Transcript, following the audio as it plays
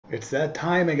It's that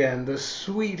time again, the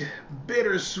sweet,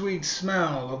 bittersweet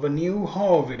smell of a new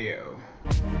haul video.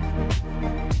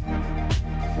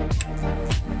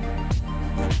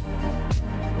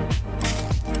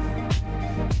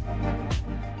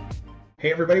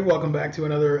 Hey everybody, welcome back to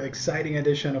another exciting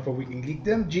edition of A Week in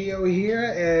Geekdom. Gio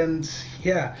here, and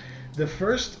yeah, the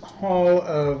first haul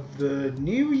of the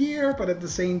new year, but at the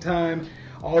same time,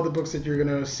 all the books that you're going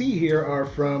to see here are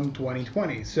from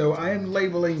 2020. So I am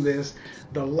labeling this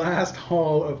the last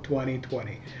haul of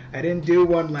 2020. I didn't do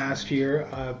one last year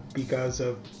because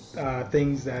of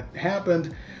things that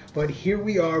happened, but here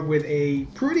we are with a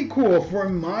pretty cool, for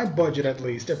my budget at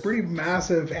least, a pretty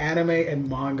massive anime and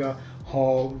manga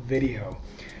haul video.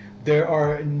 There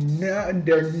are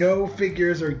no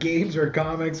figures or games or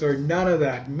comics or none of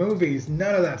that. Movies,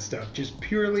 none of that stuff. Just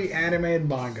purely anime and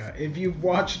manga. If you've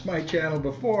watched my channel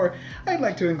before, I'd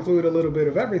like to include a little bit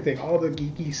of everything. All the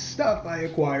geeky stuff I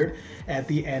acquired at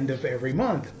the end of every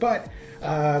month. But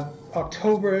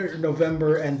October,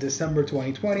 November, and December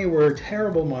 2020 were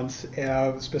terrible months,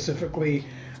 specifically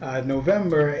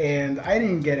November, and I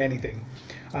didn't get anything.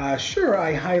 Sure,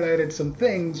 I highlighted some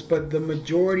things, but the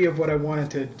majority of what I wanted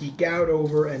to geek out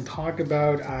over and talk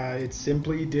about, it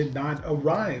simply did not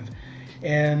arrive.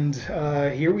 And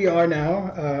here we are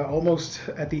now, almost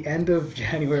at the end of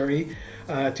January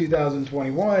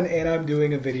 2021, and I'm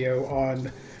doing a video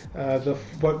on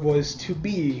what was to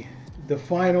be the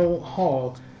final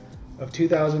haul of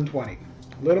 2020.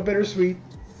 A little bittersweet.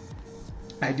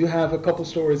 I do have a couple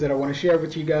stories that I want to share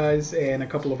with you guys and a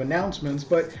couple of announcements,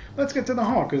 but let's get to the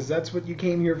haul because that's what you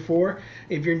came here for.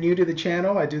 If you're new to the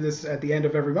channel, I do this at the end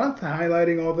of every month,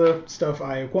 highlighting all the stuff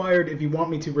I acquired. If you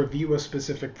want me to review a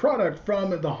specific product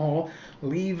from the haul,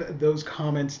 leave those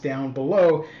comments down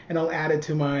below and I'll add it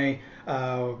to my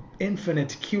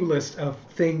infinite queue list of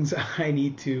things I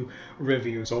need to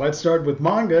review. So let's start with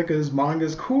manga because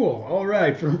manga's cool. All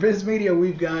right, from Viz Media,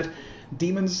 we've got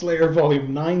Demon Slayer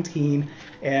Volume 19,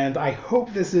 and I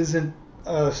hope this isn't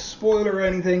a spoiler or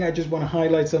anything. I just want to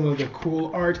highlight some of the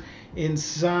cool art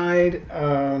inside.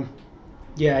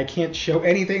 Yeah, I can't show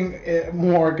anything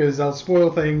more because I'll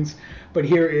spoil things, but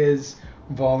here is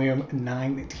Volume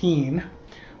 19,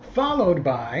 followed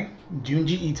by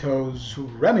Junji Ito's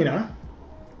Remina,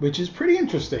 which is pretty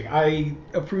interesting. I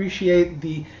appreciate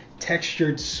the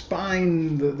textured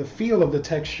spine, the feel of the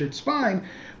textured spine,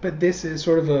 but this is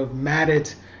sort of a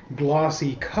matted,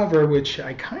 glossy cover, which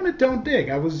I kind of don't dig.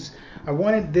 I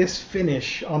wanted this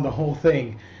finish on the whole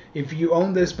thing. If you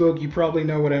own this book, you probably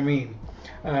know what I mean.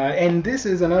 And this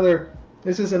is another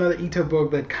Ito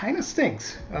book that kind of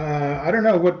stinks. I don't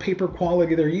know what paper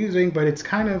quality they're using, but it's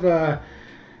kind of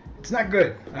it's not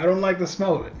good. I don't like the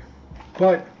smell of it.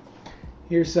 But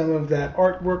here's some of that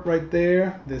artwork right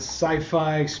there, this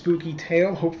sci-fi spooky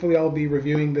tale. Hopefully I'll be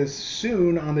reviewing this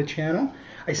soon on the channel.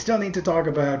 I still need to talk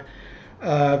about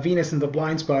Venus and the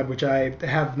Blind Spot, which I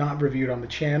have not reviewed on the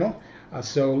channel.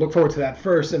 So look forward to that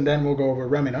first, and then we'll go over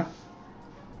Remina.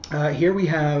 Here we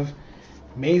have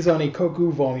Maison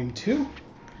Ikoku Volume 2.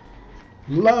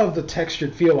 Love the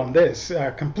textured feel on this.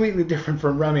 Completely different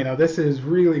from Remina. This is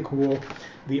really cool.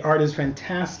 The art is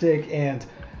fantastic, and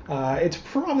it's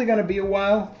probably going to be a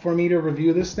while for me to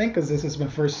review this thing because this is my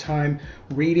first time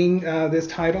reading this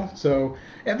title. So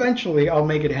eventually I'll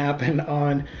make it happen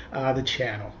on the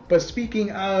channel. But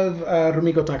speaking of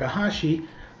Rumiko Takahashi,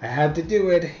 I had to do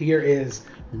it. Here is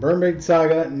Mermaid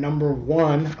Saga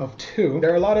 #1 of 2.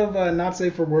 There are a lot of not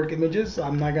safe for work images.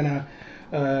 I'm not going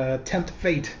to tempt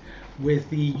fate with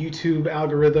the YouTube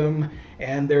algorithm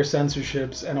and their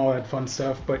censorships and all that fun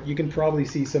stuff, but you can probably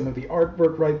see some of the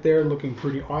artwork right there looking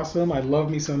pretty awesome. I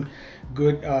love me some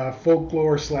good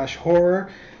folklore / horror,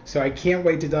 so I can't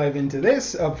wait to dive into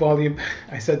this volume.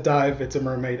 I said dive, it's a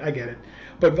mermaid, I get it.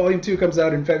 But volume 2 comes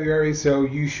out in February, so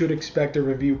you should expect a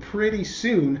review pretty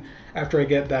soon after I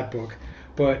get that book.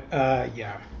 But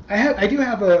yeah, I do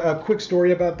have a quick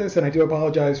story about this, and I do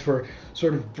apologize for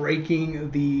sort of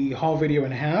breaking the haul video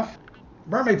in half.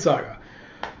 Mermaid Saga.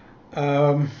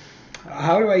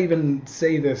 How do I even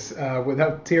say this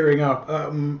without tearing up? I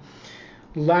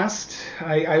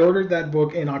ordered that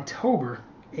book in October,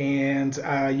 and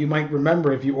you might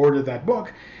remember if you ordered that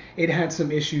book, it had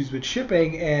some issues with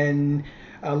shipping, and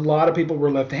a lot of people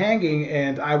were left hanging,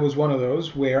 and I was one of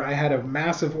those where I had a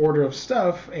massive order of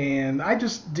stuff, and I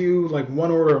just do like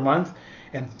one order a month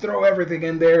and throw everything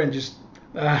in there and just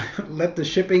let the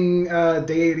shipping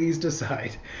deities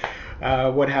decide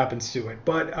what happens to it.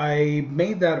 But I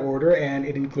made that order, and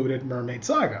it included Mermaid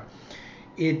Saga.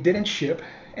 It didn't ship,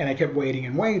 and I kept waiting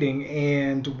and waiting.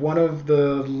 And one of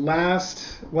the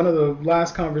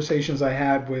last conversations I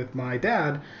had with my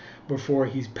dad before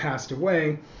he's passed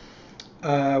away,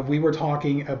 we were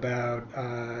talking about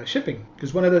shipping,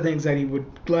 because one of the things that he would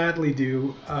gladly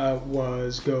do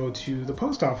was go to the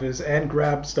post office and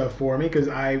grab stuff for me, because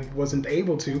I wasn't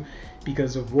able to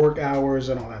because of work hours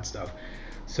and all that stuff.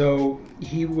 So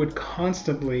he would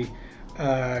constantly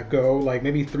go, like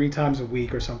maybe 3 times a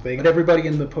week or something. But everybody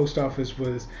in the post office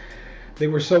they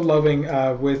were so loving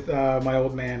with my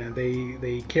old man, and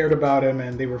they cared about him,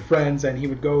 and they were friends, and he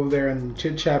would go there and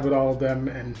chit chat with all of them,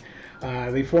 and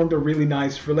they formed a really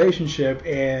nice relationship.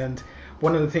 And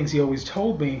one of the things he always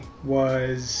told me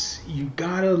was, you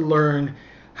gotta learn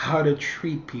how to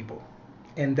treat people,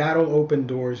 and that'll open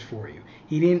doors for you.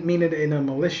 He didn't mean it in a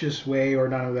malicious way or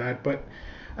none of that, but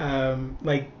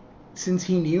like, since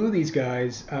he knew these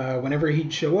guys, whenever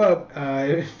he'd show up,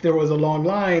 if there was a long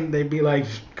line, they'd be like,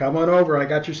 come on over, I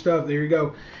got your stuff, there you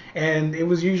go. And it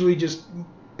was usually just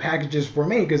packages for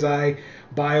me, because I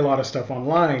buy a lot of stuff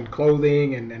online,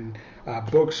 clothing and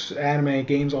books, anime,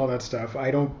 games, all that stuff.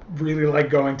 I don't really like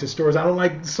going to stores. I don't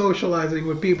like socializing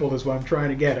with people, is what I'm trying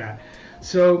to get at.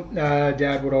 So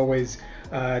Dad would always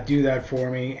do that for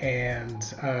me,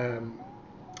 and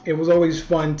it was always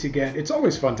fun to get. It's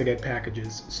always fun to get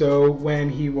packages. So when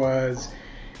he was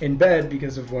in bed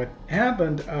because of what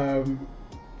happened,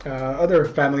 other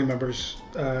family members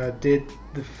did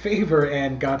the favor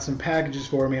and got some packages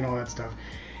for me and all that stuff.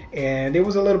 And it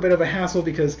was a little bit of a hassle,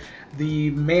 because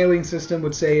the mailing system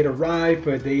would say it arrived,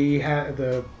 but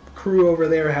the crew over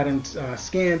there hadn't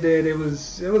scanned it. It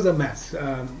was a mess.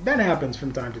 That happens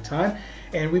from time to time,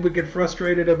 and we would get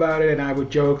frustrated about it, and I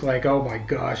would joke like, oh my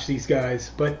gosh, these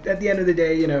guys. But at the end of the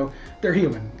day, they're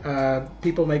human.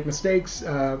 People make mistakes.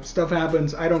 Stuff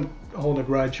happens. I don't hold a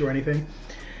grudge or anything.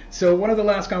 So one of the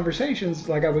last conversations,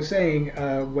 like I was saying,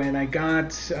 when I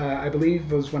got, I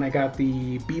believe it was when I got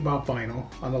the Bebop vinyl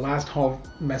on the last haul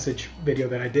message video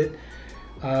that I did,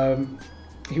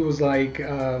 he was like,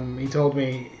 he told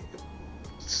me,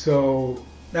 so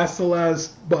that's the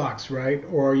last box, right?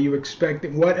 Or are you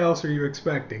expecting, what else are you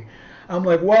expecting? I'm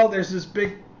like, well, there's this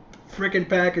big freaking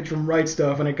package from Right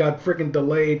Stuff, and it got freaking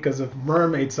delayed because of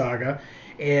Mermaid Saga.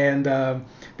 And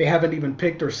they haven't even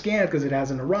picked or scanned because it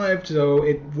hasn't arrived, so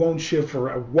it won't ship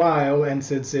for a while. And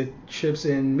since it ships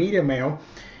in media mail,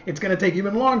 it's going to take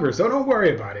even longer. So don't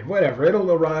worry about it. Whatever.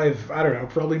 It'll arrive, I don't know,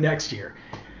 probably next year.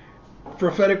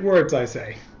 Prophetic words, I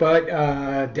say. But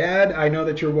Dad, I know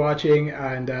that you're watching,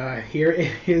 and here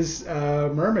is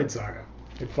Mermaid Saga.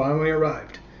 It finally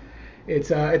arrived. It's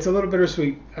a little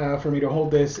bittersweet for me to hold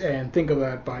this and think of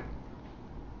that, but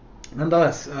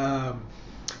nonetheless,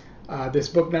 this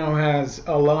book now has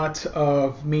a lot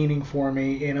of meaning for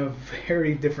me in a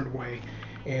very different way,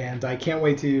 and I can't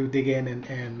wait to dig in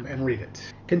and read it.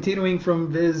 Continuing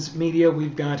from Viz Media,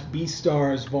 we've got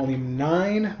Beastars Volume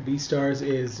 9. Beastars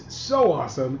is so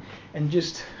awesome, and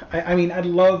just, I mean, I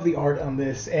love the art on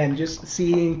this, and just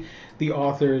seeing the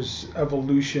author's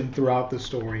evolution throughout the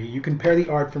story. You compare the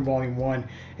art from Volume 1,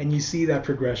 and you see that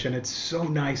progression. It's so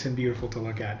nice and beautiful to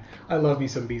look at. I love me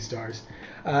some Beastars.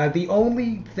 The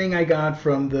only thing I got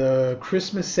from the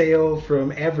Christmas sale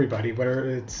from everybody, whether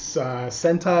it's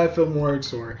Sentai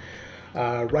Filmworks or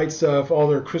Right Stuff, all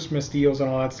their Christmas deals and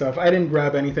all that stuff, I didn't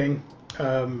grab anything.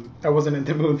 I wasn't in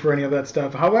the mood for any of that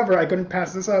stuff. However, I couldn't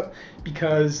pass this up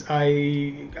because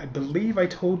I believe I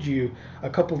told you a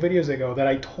couple videos ago that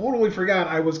I totally forgot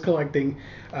I was collecting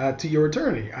To Your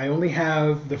Eternity. I only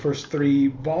have the first 3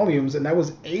 volumes, and that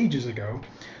was ages ago.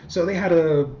 So they had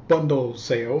a bundle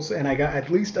sales, and I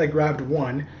grabbed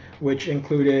one, which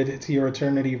included To Your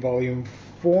Eternity Volume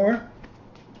 4,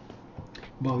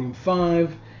 Volume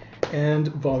 5, and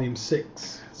Volume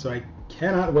 6. So I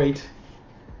cannot wait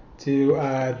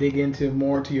to dig into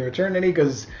more To Your Eternity,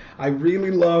 because I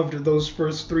really loved those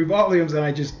first 3 volumes, and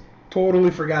I just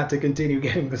totally forgot to continue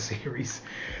getting the series.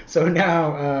 So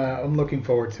now I'm looking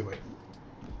forward to it.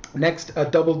 Next, a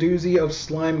double doozy of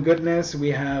slime goodness. We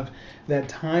have That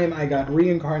Time I Got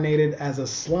Reincarnated as a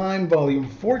Slime Volume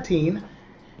 14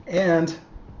 and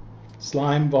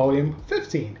Slime Volume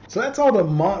 15. So that's all the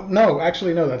no,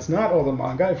 that's not all the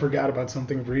manga. I forgot about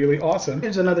something really awesome.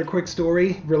 Here's another quick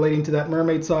story relating to that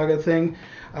Mermaid Saga thing.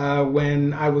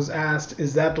 When I was asked,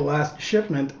 is that the last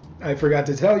shipment, I forgot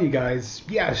to tell you guys,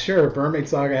 yeah, sure, Mermaid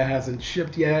Saga hasn't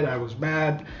shipped yet. I was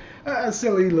mad. A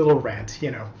silly little rant,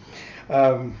 you know.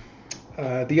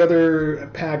 The other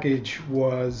package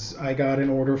was, I got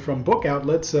an order from Book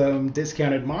Outlets,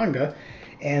 discounted manga,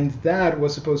 and that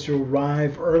was supposed to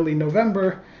arrive early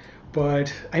November,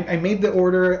 but I made the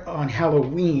order on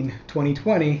Halloween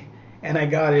 2020, and I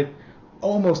got it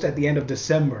almost at the end of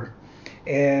December.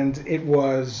 and it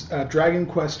was Dragon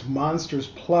Quest Monsters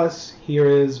Plus. Here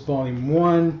is Volume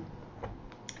 1,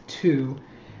 2,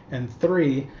 and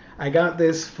 3. I got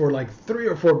this for like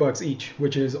 $3 or $4 each,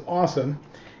 which is awesome.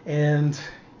 And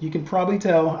you can probably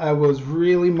tell I was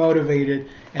really motivated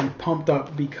and pumped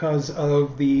up because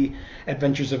of the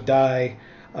Adventures of Dai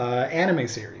anime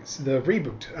series, the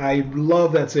reboot. I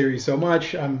love that series so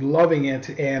much. I'm loving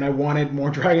it, and I wanted more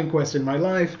Dragon Quest in my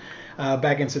life.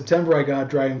 Back in September, I got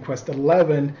Dragon Quest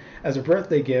XI as a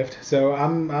birthday gift, so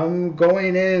I'm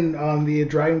going in on the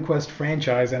Dragon Quest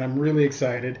franchise, and I'm really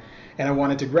excited. And I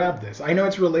wanted to grab this. I know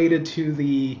it's related to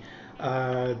the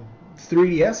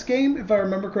 3DS game, if I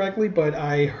remember correctly, but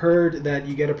I heard that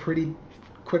you get a pretty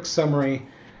quick summary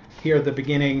here at the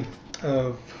beginning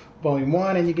of Volume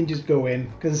 1, and you can just go in,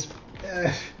 because,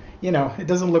 it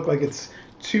doesn't look like it's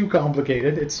too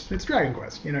complicated. It's Dragon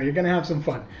Quest. You're going to have some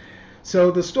fun.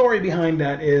 So the story behind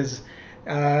that is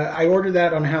I ordered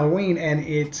that on Halloween, and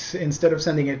instead of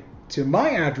sending it to my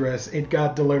address, it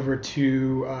got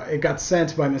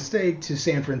sent by mistake to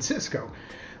San Francisco.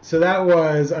 So that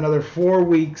was another 4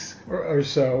 weeks or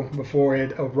so before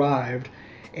it arrived,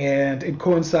 and it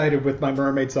coincided with my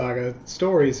Mermaid Saga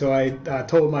story. So I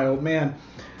told my old man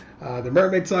the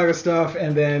Mermaid Saga stuff,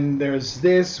 and then there's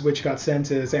this, which got sent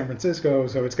to San Francisco,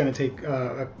 so it's going to take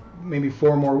maybe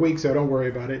 4 more weeks, so don't worry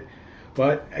about it.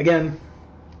 But again,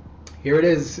 here it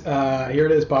is. Here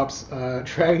it is, Pops.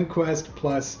 Dragon Quest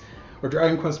Plus, or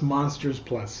Dragon Quest Monsters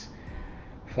Plus.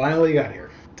 Finally got here.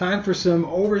 Time for some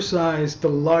oversized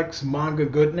deluxe manga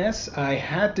goodness. I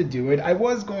had to do it. I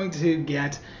was going to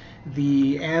get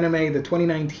the anime, the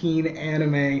 2019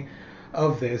 anime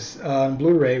of this on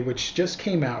Blu-ray, which just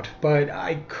came out, but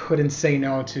I couldn't say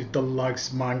no to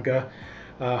deluxe manga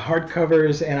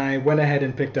hardcovers, and I went ahead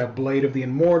and picked up Blade of the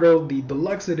Immortal, the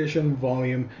deluxe edition,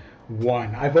 volume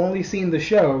 1. I've only seen the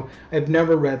show. I've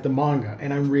never read the manga,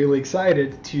 and I'm really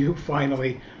excited to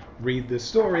finally read the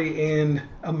story in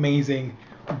amazing,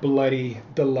 bloody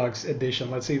deluxe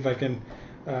edition. Let's see if I can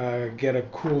get a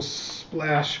cool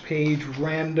splash page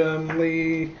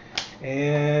randomly.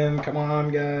 And come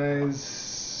on,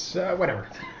 guys. Whatever.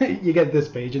 You get this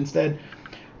page instead.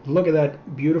 Look at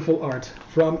that beautiful art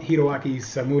from Hiroaki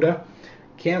Samura.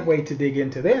 Can't wait to dig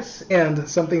into this. And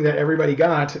something that everybody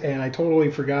got, and I totally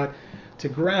forgot to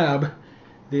grab,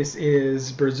 this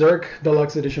is Berserk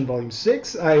Deluxe Edition Volume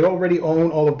 6. I already own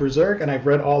all of Berserk, and I've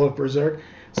read all of Berserk,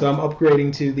 so I'm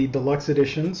upgrading to the deluxe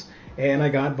editions, and I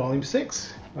got Volume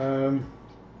 6. Yeah,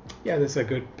 this is a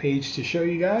good page to show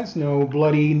you guys. No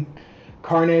bloody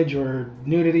carnage or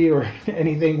nudity or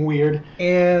anything weird.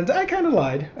 And I kind of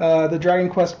lied. The Dragon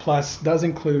Quest Plus does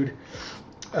include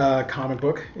a comic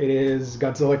book. It is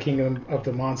Godzilla Kingdom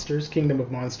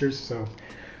of Monsters, so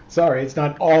sorry, it's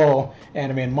not all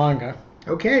anime and manga.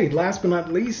 Okay, last but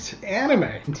not least,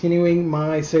 anime. Continuing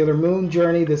my Sailor Moon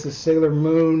journey, this is Sailor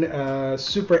Moon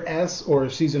Super S, or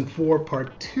Season 4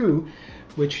 Part 2,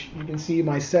 which you can see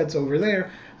my sets over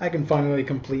there. I can finally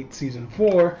complete Season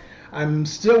 4. I'm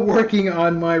still working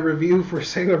on my review for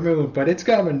Sailor Moon, but it's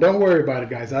coming. Don't worry about it,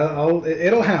 guys.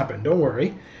 It'll happen. Don't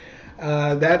worry.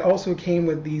 That also came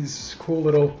with these cool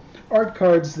little art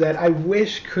cards that I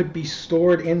wish could be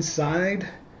stored inside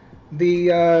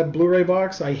the Blu-ray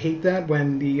box. I hate that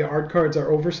when the art cards are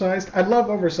oversized. I love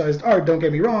oversized art, don't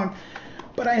get me wrong,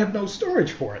 but I have no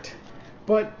storage for it.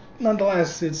 But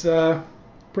nonetheless, it's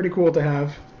pretty cool to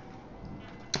have.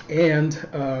 And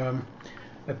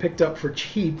I picked up for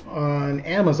cheap on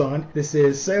Amazon. This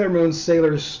is Sailor Moon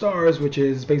Sailor Stars, which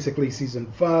is basically Season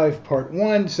 5, Part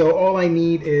 1. So all I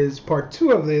need is Part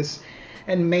 2 of this,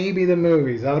 and maybe the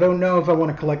movies. I don't know if I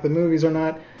want to collect the movies or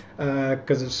not,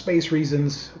 because of space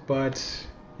reasons, but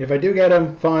if I do get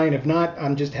them, fine. If not,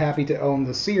 I'm just happy to own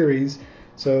the series.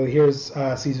 So here's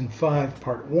Season 5,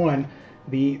 Part 1,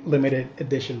 the limited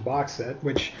edition box set,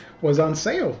 which was on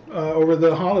sale over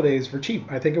the holidays for cheap.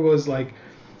 I think it was like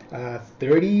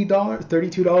 $30,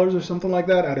 $32 or something like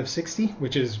that out of 60,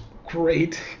 which is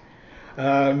great.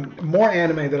 More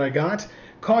anime that I got.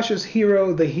 Cautious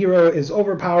Hero. The hero is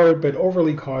overpowered but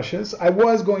overly cautious. I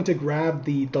was going to grab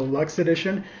the deluxe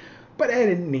edition, but I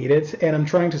didn't need it, and I'm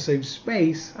trying to save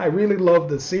space. I really love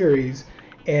the series,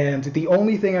 and the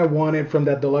only thing I wanted from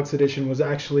that deluxe edition was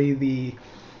actually the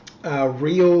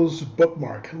reels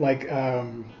bookmark, like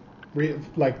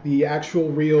the actual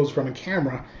reels from a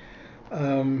camera.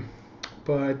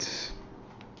 But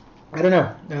I don't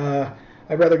know.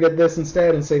 I'd rather get this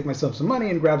instead and save myself some money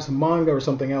and grab some manga or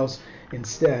something else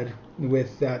instead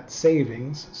with that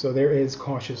savings. So there is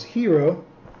Cautious Hero.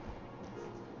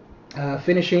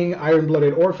 Finishing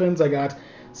Iron-Blooded Orphans, I got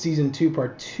Season 2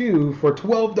 Part 2 for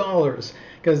 $12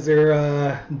 because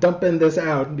they're dumping this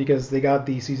out because they got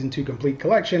the Season 2 Complete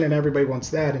Collection and everybody wants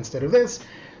that instead of this.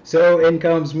 So in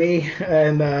comes me,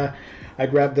 and I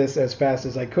grabbed this as fast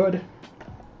as I could.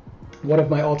 One of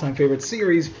my all-time favorite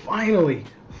series, finally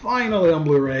on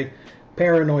Blu-ray,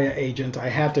 Paranoia Agent. I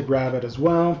had to grab it as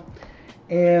well.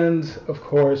 And, of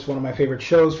course, one of my favorite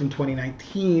shows from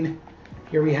 2019.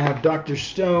 Here we have Dr.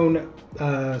 Stone,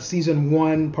 Season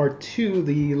 1, Part 2,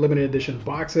 the limited edition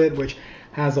box set, which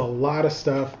has a lot of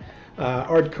stuff.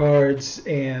 Art cards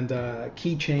and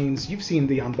keychains. You've seen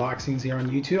the unboxings here on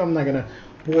YouTube. I'm not going to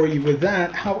bore you with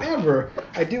that. However,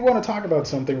 I do want to talk about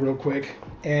something real quick,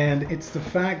 and it's the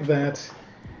fact that,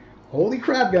 holy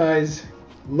crap, guys,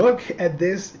 look at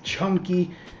this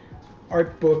chunky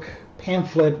art book,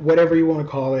 pamphlet, whatever you want to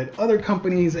call it. Other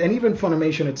companies, and even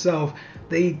Funimation itself,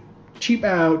 they cheap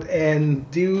out and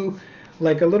do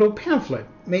like a little pamphlet,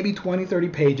 maybe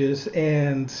 20-30 pages,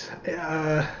 and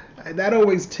that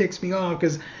always ticks me off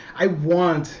because I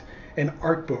want an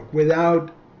art book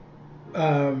without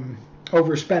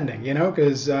overspending, you know,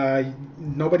 because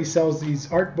nobody sells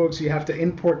these art books. You have to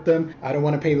import them. I don't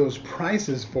want to pay those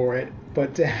prices for it,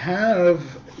 but to have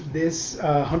this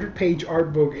 100-page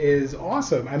art book is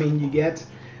awesome. I mean, you get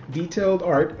detailed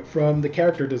art from the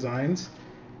character designs,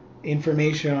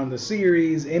 information on the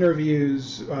series,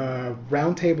 interviews,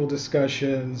 roundtable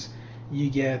discussions. You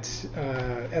get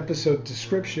episode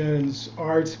descriptions,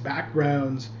 art,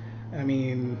 backgrounds. I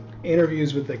mean,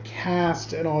 interviews with the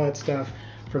cast and all that stuff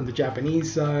from the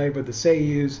Japanese side with the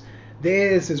seiyus.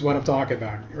 This is what I'm talking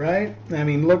about, right? I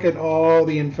mean, look at all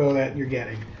the info that you're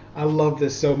getting. I love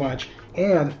this so much,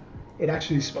 and it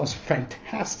actually smells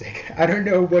fantastic. I don't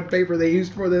know what paper they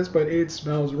used for this, but it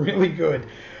smells really good,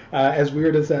 as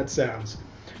weird as that sounds.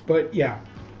 But yeah,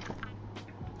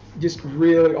 just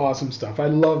really awesome stuff. I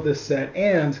love this set,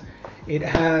 and it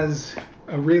has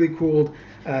a really cool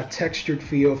textured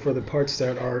feel for the parts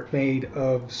that are made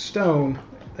of stone.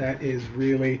 That is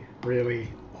really,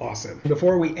 really awesome.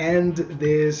 Before we end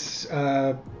this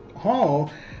haul,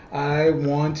 I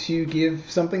want to give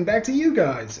something back to you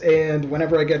guys. And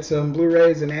whenever I get some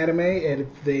Blu-rays and anime, and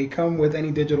if they come with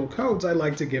any digital codes, I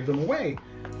like to give them away.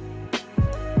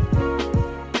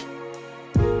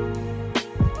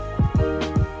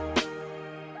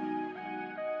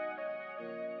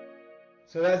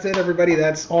 So that's it, everybody.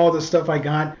 That's all the stuff I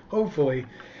got. Hopefully,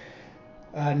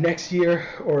 next year,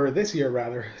 or this year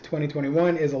rather,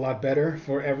 2021 is a lot better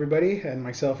for everybody, and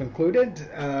myself included.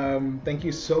 Thank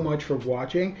you so much for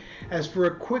watching. As for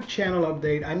a quick channel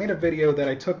update, I made a video that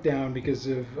I took down because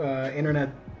of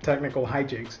internet technical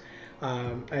hijinks.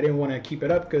 I didn't want to keep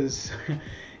it up because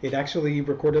it actually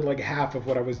recorded like half of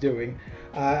what I was doing.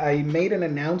 I made an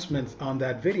announcement on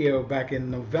that video back in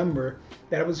November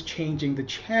that I was changing the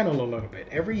channel a little bit.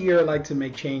 Every year I like to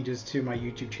make changes to my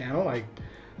YouTube channel. I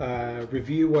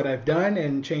review what I've done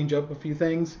and change up a few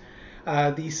things.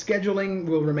 The scheduling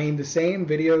will remain the same.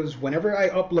 Videos, whenever I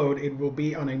upload, it will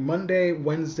be on a Monday,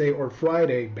 Wednesday, or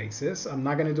Friday basis. I'm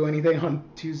not going to do anything on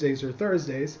Tuesdays or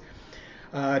Thursdays,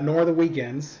 nor the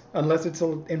weekends, unless it's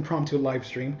an impromptu live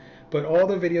stream. But all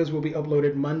the videos will be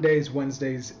uploaded Mondays,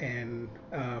 Wednesdays, and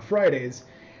Fridays.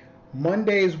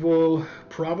 Mondays will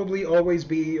probably always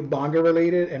be manga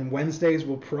related, and Wednesdays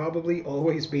will probably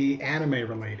always be anime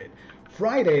related.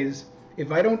 Fridays,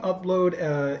 if I don't upload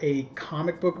a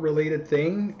comic book related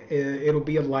thing, it'll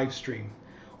be a live stream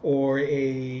or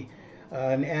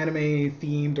an anime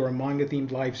themed or a manga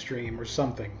themed live stream or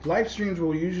something. Live streams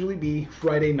will usually be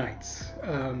Friday nights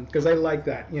because I like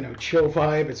that, you know, chill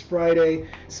vibe. It's Friday.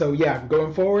 So yeah,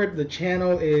 going forward, the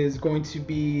channel is going to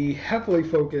be heavily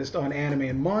focused on anime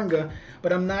and manga,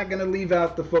 but I'm not going to leave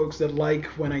out the folks that like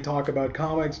when I talk about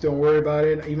comics. Don't worry about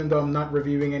it. Even though I'm not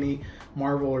reviewing any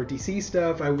Marvel or DC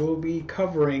stuff, I will be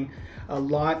covering a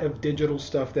lot of digital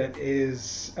stuff that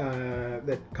is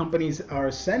that companies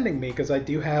are sending me, because I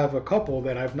do have a couple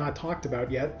that I've not talked about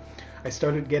yet. I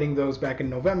started getting those back in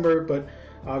November, but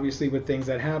obviously with things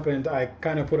that happened, I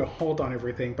kind of put a halt on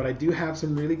everything. But I do have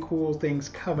some really cool things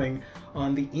coming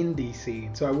on the indie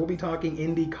scene, so I will be talking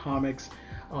indie comics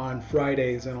on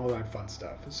Fridays and all that fun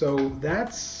stuff. So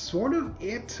that's sort of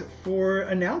it for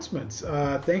announcements.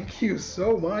 Thank you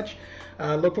so much.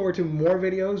 Look forward to more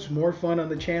videos, more fun on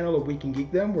the channel of We Can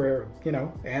Geek Them, where, you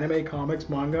know, anime, comics,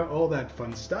 manga, all that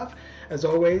fun stuff. As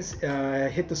always,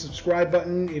 hit the subscribe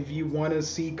button if you want to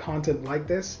see content like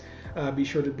this. Be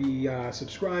sure to be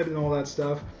subscribed and all that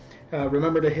stuff.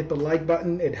 Remember to hit the like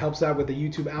button. It helps out with the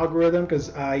YouTube algorithm,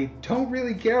 because I don't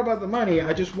really care about the money.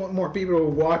 I just want more people to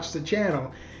watch the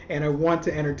channel, and I want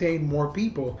to entertain more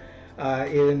people.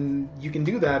 And you can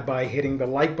do that by hitting the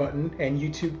like button, and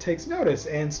YouTube takes notice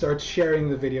and starts sharing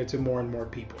the video to more and more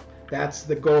people. That's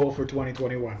the goal for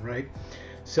 2021, right?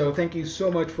 So thank you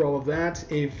so much for all of that.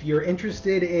 If you're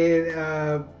interested in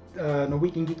a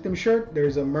Weekend Geekdom shirt,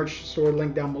 there's a merch store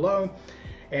link down below.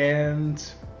 And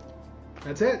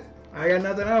that's it. I got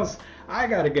nothing else. I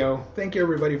gotta go. Thank you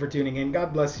everybody for tuning in.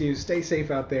 God bless you. Stay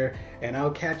safe out there, and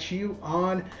I'll catch you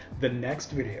on the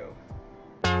next video.